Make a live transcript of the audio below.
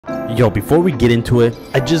Yo, before we get into it,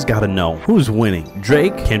 I just gotta know who's winning,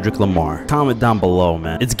 Drake, Kendrick Lamar. Comment down below,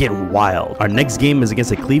 man. It's getting wild. Our next game is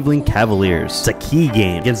against the Cleveland Cavaliers. It's a key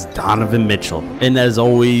game against Donovan Mitchell. And as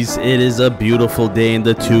always, it is a beautiful day in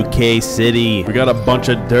the 2K city. We got a bunch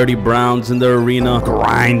of dirty Browns in the arena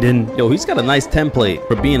grinding. Yo, he's got a nice template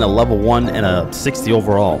for being a level 1 and a 60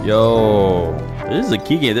 overall. Yo, this is a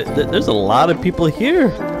key game. There's a lot of people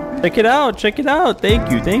here. Check it out, check it out.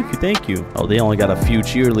 Thank you, thank you, thank you. Oh, they only got a few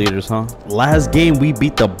cheerleaders, huh? Last game we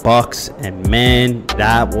beat the Bucks, and man,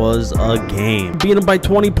 that was a game. Beat them by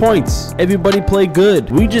 20 points. Everybody played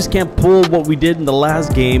good. We just can't pull what we did in the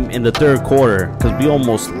last game in the third quarter because we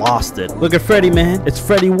almost lost it. Look at Freddie, man. It's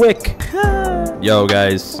Freddie Wick. Yo,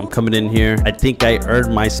 guys, I'm coming in here. I think I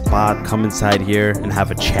earned my spot. Come inside here and have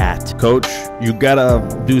a chat. Coach, you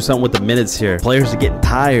gotta do something with the minutes here. Players are getting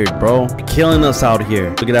tired, bro. You're killing us out here.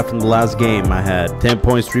 Look at that from the last game I had. 10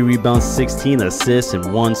 points, 3 rebounds, 16 assists,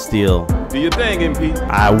 and 1 steal. Do your thing, MP.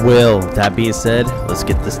 I will. That being said, let's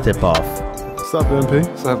get this tip off. What's up, MP?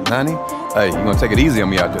 What's up, Donnie? Hey, you gonna take it easy on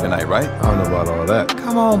me out there tonight, right? I don't know about all that.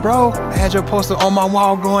 Come on, bro. I had your poster on my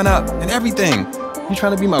wall growing up and everything. You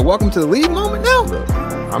trying to be my welcome to the league moment now? Look,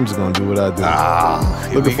 I'm just gonna do what I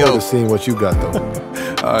do. Looking forward to seeing what you got, though.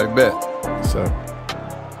 All right, bet. So.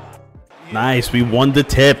 Nice, we won the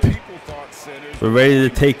tip. We're ready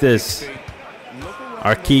to take this.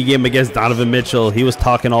 Our key game against Donovan Mitchell. He was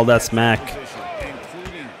talking all that smack.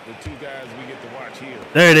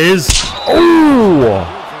 There it is. Oh!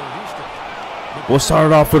 We'll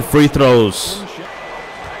start off with free throws.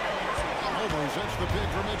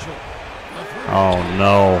 Oh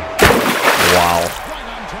no. Wow.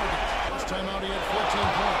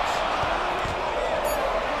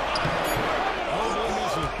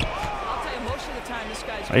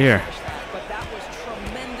 Right here.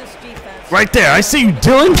 Right there. I see you,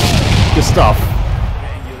 Dylan. Good stuff.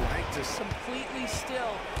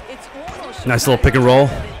 Nice little pick and roll.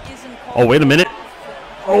 Oh, wait a minute.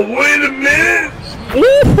 Oh, wait a minute.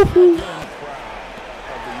 Ooh.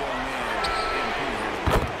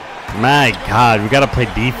 My God, we got to play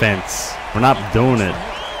defense. We're not doing it.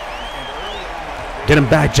 Get him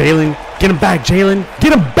back, Jalen. Get him back, Jalen.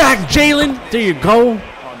 Get him back, Jalen. There you go.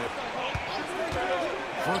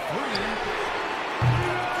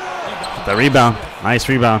 The rebound. Nice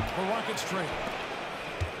rebound.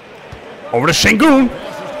 Over to Şengün.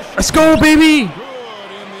 Let's go, baby.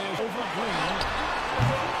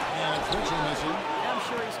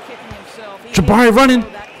 Jabari running.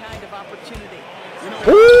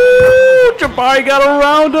 Ooh, Jabari got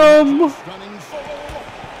around him.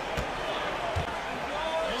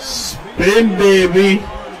 Spin, baby.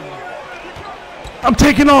 I'm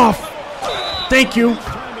taking off. Thank you.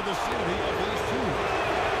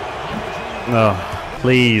 Oh,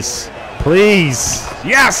 please. Please.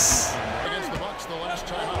 Yes.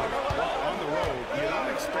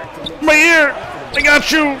 My ear. I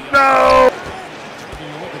got you. No.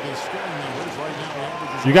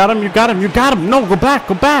 You got him, you got him, you got him. No, go back,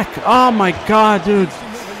 go back. Oh my God, dude.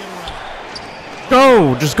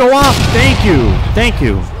 Go, just go off. Thank you, thank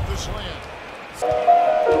you.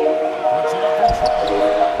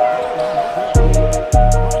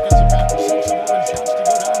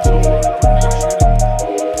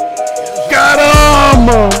 Got him.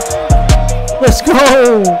 Let's go.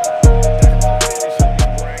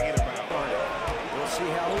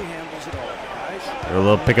 A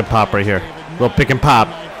little pick and pop right here. Little pick and pop.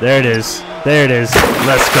 There it is. There it is.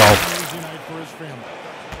 Let's go.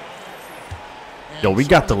 Yo, we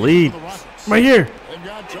got the lead. Right here.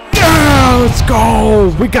 Yeah, let's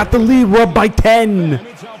go. We got the lead. We're up by 10.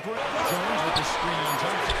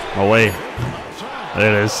 Oh, wait.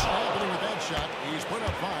 There it is.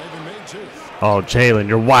 Oh, Jalen,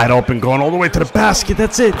 you're wide open. Going all the way to the basket.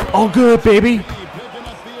 That's it. All good, baby.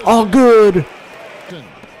 All good.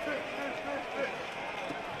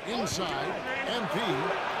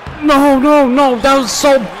 No, no, no, that was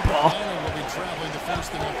so...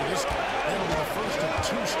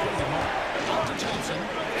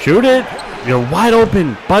 Shoot it. You're wide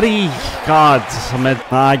open, buddy. God,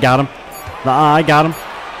 I got him. I got him.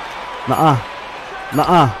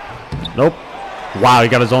 Nope. Wow, he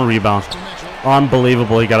got his own rebound.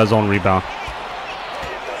 Unbelievable, he got his own rebound.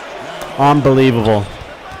 Unbelievable.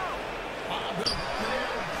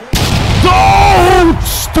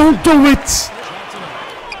 Don't do it.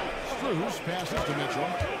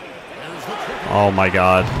 Oh my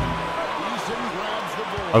God.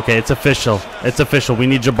 Okay, it's official. It's official. We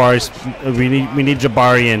need Jabari. We need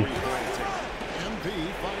Jabari in.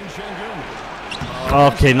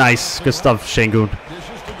 Okay, nice. Good stuff, Şengün.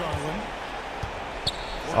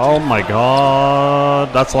 Oh my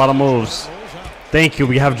God. That's a lot of moves. Thank you.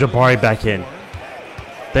 We have Jabari back in.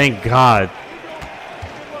 Thank God.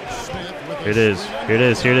 Here it is. Here it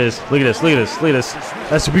is. Here it is. Look at this. Look at this. Look at this.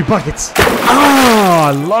 That should be buckets. Oh, I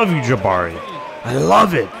love you, Jabari. I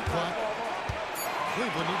love it.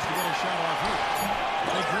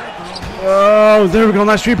 Oh, there we go.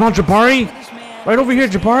 Nice rebound, Jabari. Right over here,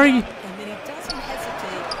 Jabari.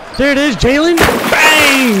 There it is, Jalen.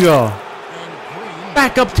 Bang!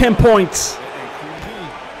 Back up 10 points.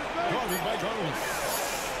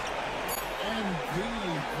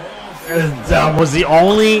 That was it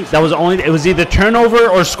was either turnover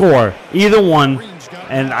or score. Either one.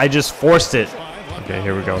 And I just forced it. Okay,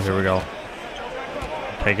 here we go. Here we go.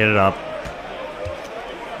 Taking it up.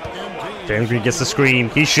 James Green gets the screen.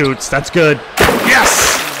 He shoots. That's good. Yes!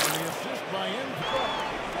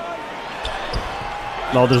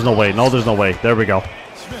 No, there's no way. No, there's no way. There we go.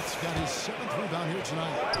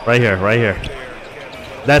 Right here. Right here.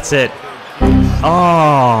 That's it.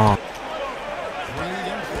 Oh.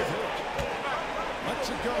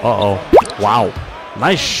 Uh-oh. Wow.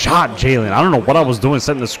 Nice shot, Jalen. I don't know what I was doing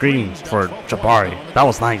setting the screen for Jabari. That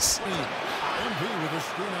was nice.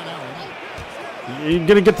 He's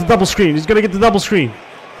going to get the double screen. He's going to get the double screen.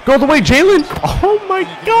 Go the way, Jalen. Oh, my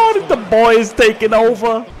God. The boy is taking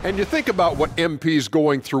over. And you think about what MP's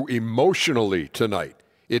going through emotionally tonight,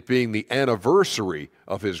 it being the anniversary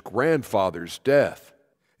of his grandfather's death.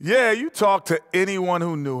 Yeah, you talk to anyone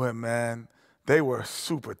who knew him, man. They were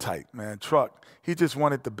super tight, man. Truck, he just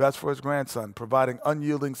wanted the best for his grandson, providing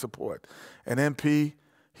unyielding support. And MP,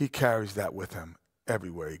 he carries that with him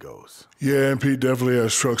everywhere he goes. Yeah, MP definitely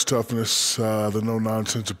has Truck's toughness, the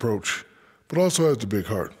no-nonsense approach, but also has the big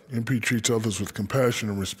heart. MP treats others with compassion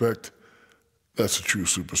and respect. That's a true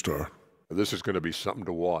superstar. This is going to be something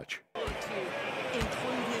to watch.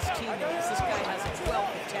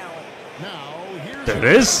 There it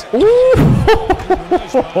is. Ooh.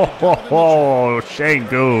 Oh,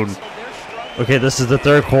 Shangoon. Okay, this is the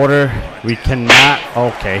third quarter. We cannot.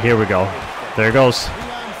 Okay, here we go. There it goes.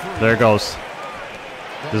 There it goes.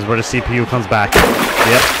 This is where the CPU comes back.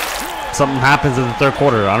 Yep. Something happens in the third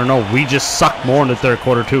quarter. I don't know. We just suck more in the third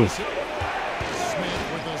quarter, too.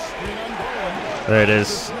 There it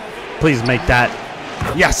is. Please make that.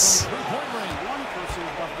 Yes.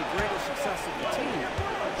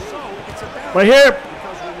 Right here.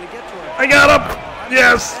 I got him.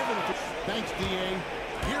 Yes.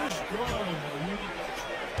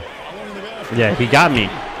 Yeah, he got me.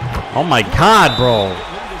 Oh my God, bro.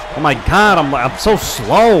 Oh my God, I'm so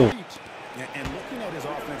slow.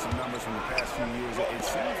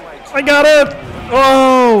 I got it.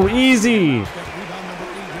 Oh, easy.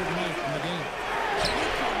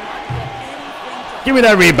 Give me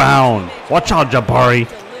that rebound. Watch out, Jabari.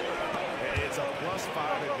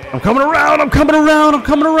 I'm coming around. I'm coming around. I'm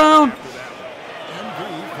coming around.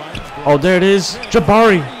 Oh, there it is.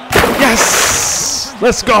 Jabari. Yes.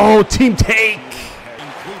 Let's go. Team take.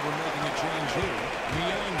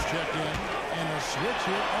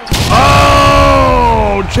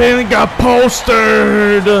 Oh, Jalen got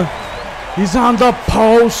postered. He's on the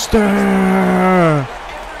poster.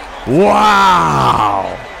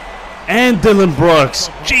 Wow. And Dylan Brooks.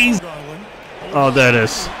 Jeez. Oh, there it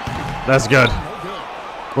is. That's good.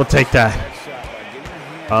 We'll take that.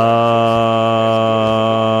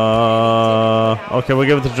 Okay, we'll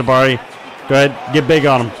give it to Jabari. Go ahead. Get big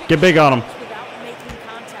on him. Get big on him.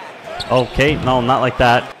 Okay, no, not like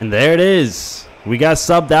that. And there it is. We got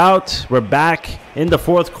subbed out. We're back in the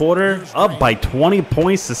fourth quarter, up by 20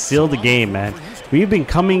 points to seal the game, man. We've been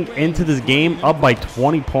coming into this game up by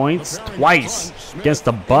 20 points twice against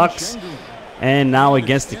the Bucks and now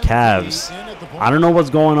against the Cavs. I don't know what's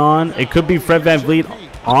going on. It could be Fred VanVleet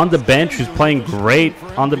on the bench, who's playing great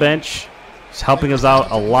on the bench. He's helping us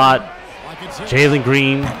out a lot. Jalen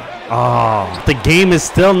Green. Oh, the game is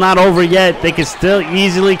still not over yet. They can still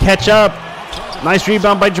easily catch up. Nice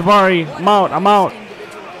rebound by Jabari. I'm out. I'm out.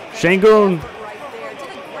 Shangoon.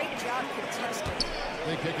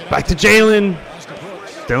 Back to Jalen.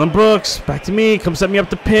 Dylan Brooks. Back to me. Come set me up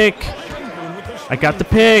the pick. I got the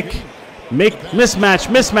pick. Make mismatch.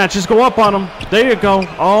 Mismatch. Just go up on him. There you go.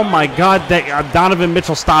 Oh my God. That Donovan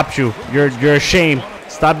Mitchell stopped you. You're ashamed.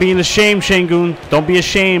 Stop being ashamed, Shangoon. Don't be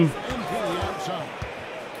ashamed.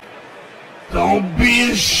 Don't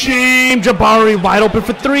be ashamed. Jabari wide open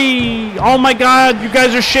for three. Oh my God. You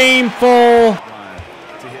guys are shameful.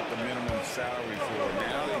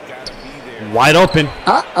 Wide open.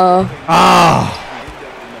 Uh-oh. Ah.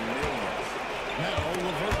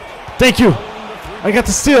 Thank you. I got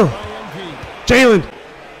the steal. Jalen.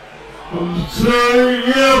 Oh,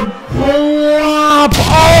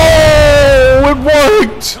 it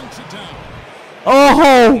worked!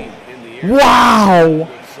 Oh, wow!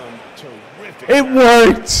 It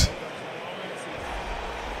worked!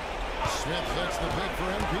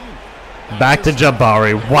 Back to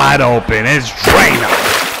Jabari, wide open. It's Drainer.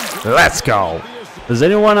 Let's go. Does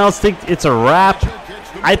anyone else think it's a wrap?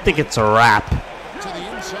 I think it's a wrap.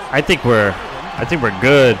 I think we're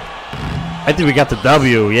good. I think we got the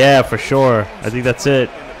W. Yeah, for sure. I think that's it.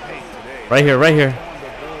 Right here, right here.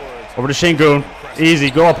 Over to Şengün. Easy,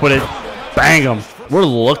 go up with it. Bang him. We're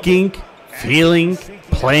looking, feeling,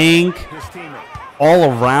 playing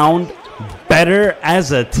all around better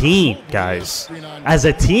as a team, guys. As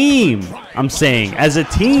a team, I'm saying, as a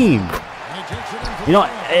team. You know,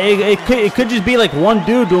 it could just be like one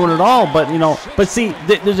dude doing it all, but you know, but see,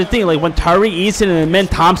 there's a thing, like when Tari Eason and Amen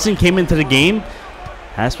Thompson came into the game,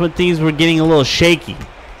 that's when things were getting a little shaky.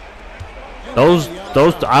 Those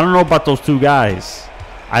I don't know about those two guys.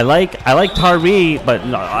 I like Tari, but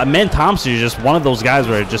no, Amen Thompson is just one of those guys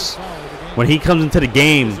where it just, when he comes into the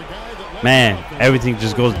game, man, everything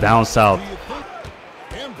just goes down south.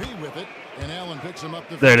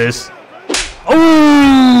 There it is.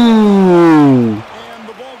 Ooh!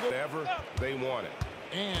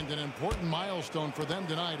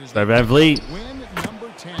 Van Vliet.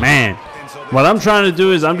 Man, what I'm trying to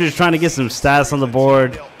do is I'm just trying to get some stats on the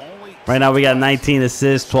board. Right now we got 19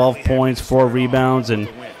 assists, 12 points, 4 rebounds, and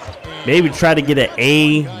maybe try to get an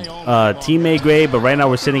A teammate grade, but right now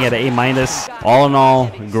we're sitting at an A-. All in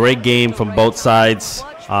all, great game from both sides.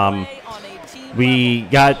 We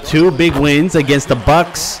got 2 big wins against the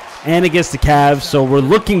Bucks and against the Cavs, so we're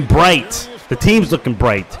looking bright. The team's looking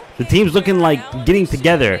bright. The team's looking like getting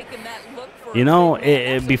together. You know,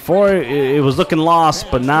 before it was looking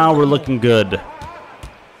lost, but now we're looking good.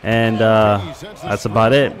 And that's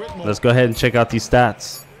about it. Let's go ahead and check out these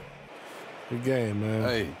stats. Good game, man.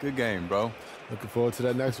 Hey, good game, bro. Looking forward to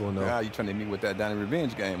that next one, though. Yeah, you trying to meet with that Downey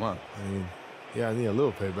revenge game, huh? I mean, yeah, I need a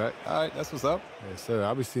little payback. All right, that's what's up. Yes, sir.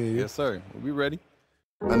 I'll be seeing you. Yes, sir. We'll be ready.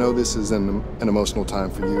 I know this is an emotional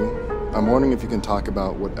time for you. I'm wondering if you can talk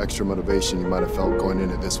about what extra motivation you might have felt going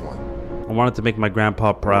into this one. I wanted to make my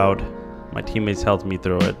grandpa proud. My teammates helped me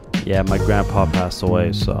through it. Yeah, my grandpa passed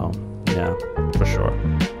away, so yeah, for sure.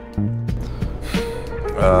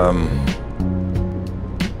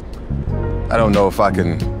 I don't know if I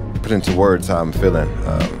can put into words how I'm feeling.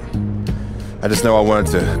 I just know I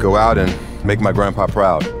wanted to go out and make my grandpa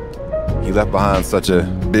proud. He left behind such a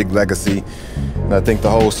big legacy, and I think the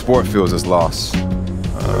whole sport feels his loss.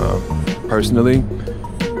 Personally,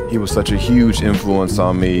 he was such a huge influence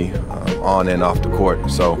on me on and off the court,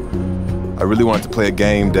 so I really wanted to play a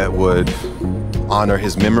game that would honor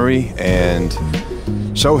his memory and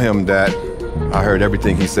show him that I heard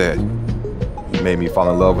everything he said. He made me fall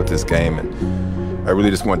in love with this game, and I really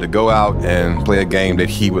just wanted to go out and play a game that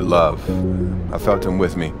he would love. I felt him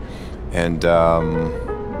with me, and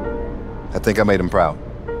I think I made him proud.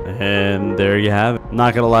 And there you have it.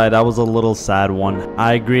 Not gonna lie, that was a little sad one.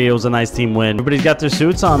 I agree, it was a nice team win. Everybody's got their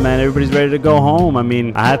suits on, man. Everybody's ready to go home. I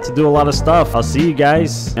mean, I had to do a lot of stuff. I'll see you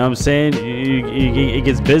guys. You know what I'm saying? It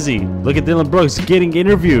gets busy. Look at Dylan Brooks getting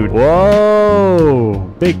interviewed.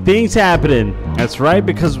 Whoa, big things happening. That's right,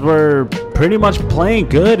 because we're pretty much playing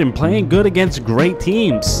good and playing good against great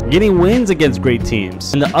teams, getting wins against great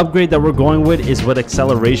teams. And the upgrade that we're going with is with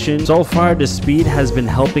acceleration. So far, the speed has been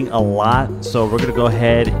helping a lot, so we're gonna go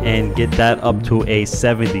ahead and get that up to a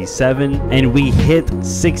 77, and we hit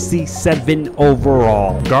 67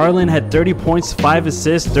 overall. Garland had 30 points, 5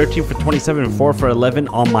 assists, 13 for 27 and 4 for 11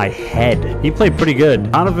 on my head. He played pretty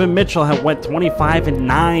good. Donovan Mitchell went 25 and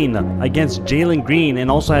 9 against Jalen Green and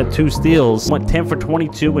also had 2 steals. Went 10 for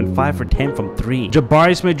 22 and 5 for 10 from 3.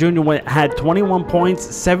 Jabari Smith Jr. had 21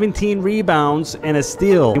 points, 17 rebounds, and a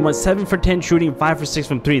steal. He went 7 for 10 shooting, 5 for 6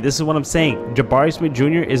 from 3. This is what I'm saying. Jabari Smith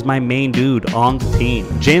Jr. is my main dude on the team.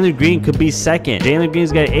 Jalen Green could be second. Jalen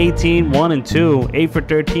Green's got 18, 1 and 2, 8 for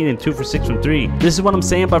 13, and 2 for 6 from 3. This is what I'm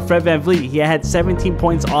saying about Fred VanVleet. He had 17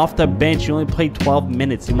 points off the bench. He only played 12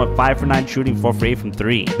 minutes. He went 5 for 9 shooting, 4 for 8 from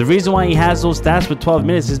 3. The reason why he has those stats with 12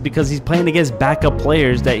 minutes is because he's playing against backup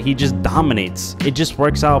players that he just dominates. It just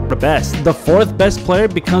works out the best. The 4th best player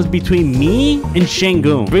becomes between me and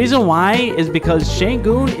Şengün. The reason why is because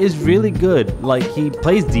Şengün is really good. Like, he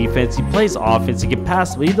plays defense, he plays offense, he can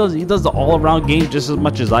pass. He does the all-around game just as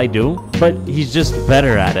much as I do, but he's just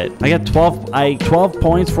better at it. I got 12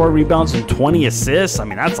 points, 4 rebounds, and 20 assists. I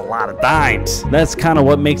mean, that's a lot of dimes. That's kind of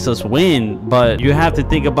what makes us win, but you have to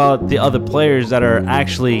think about the other players that are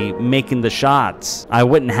actually making the shots. I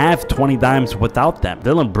wouldn't have 20 dimes without them.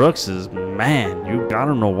 Dylan Brooks is man, I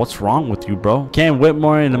don't know what's wrong with you, bro. Cam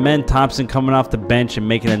Whitmore and Amen Thompson coming off the bench and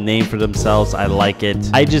making a name for themselves. I like it.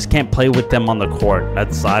 I just can't play with them on the court. I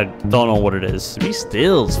don't know what it is. 3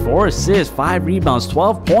 steals, 4 assists, 5 rebounds,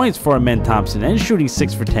 12 points for Amen Thompson, and shooting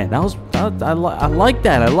 6 for 10. I like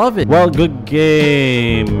that. I love it. Well, good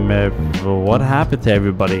game. What happened to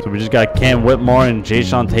everybody? So we just got Cam Whitmore and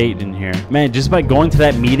Jayshawn Tate in here. Man, just by going to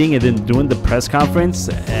that meeting and then doing the press conference,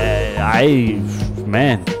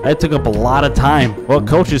 man, that took up a lot of time. Well,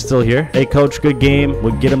 coach is still here. Hey, coach, good game.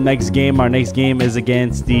 We'll get him next game. Our next game is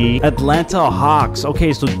against the Atlanta Hawks.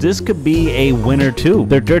 Okay, so this could be a winner too.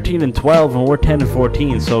 They're 13-12 and we're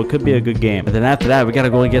 10-14, so it could be a good game. And then after that, we got to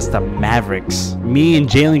go against the Mavericks. Me and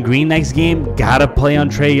Jalen Green next game got to play on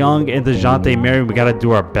Trae Young and DeJounte Murray. We got to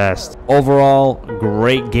do our best. Overall,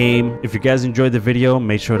 great game. If you guys enjoyed the video,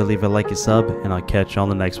 make sure to leave a like and sub, and I'll catch you on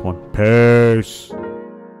the next one. Peace.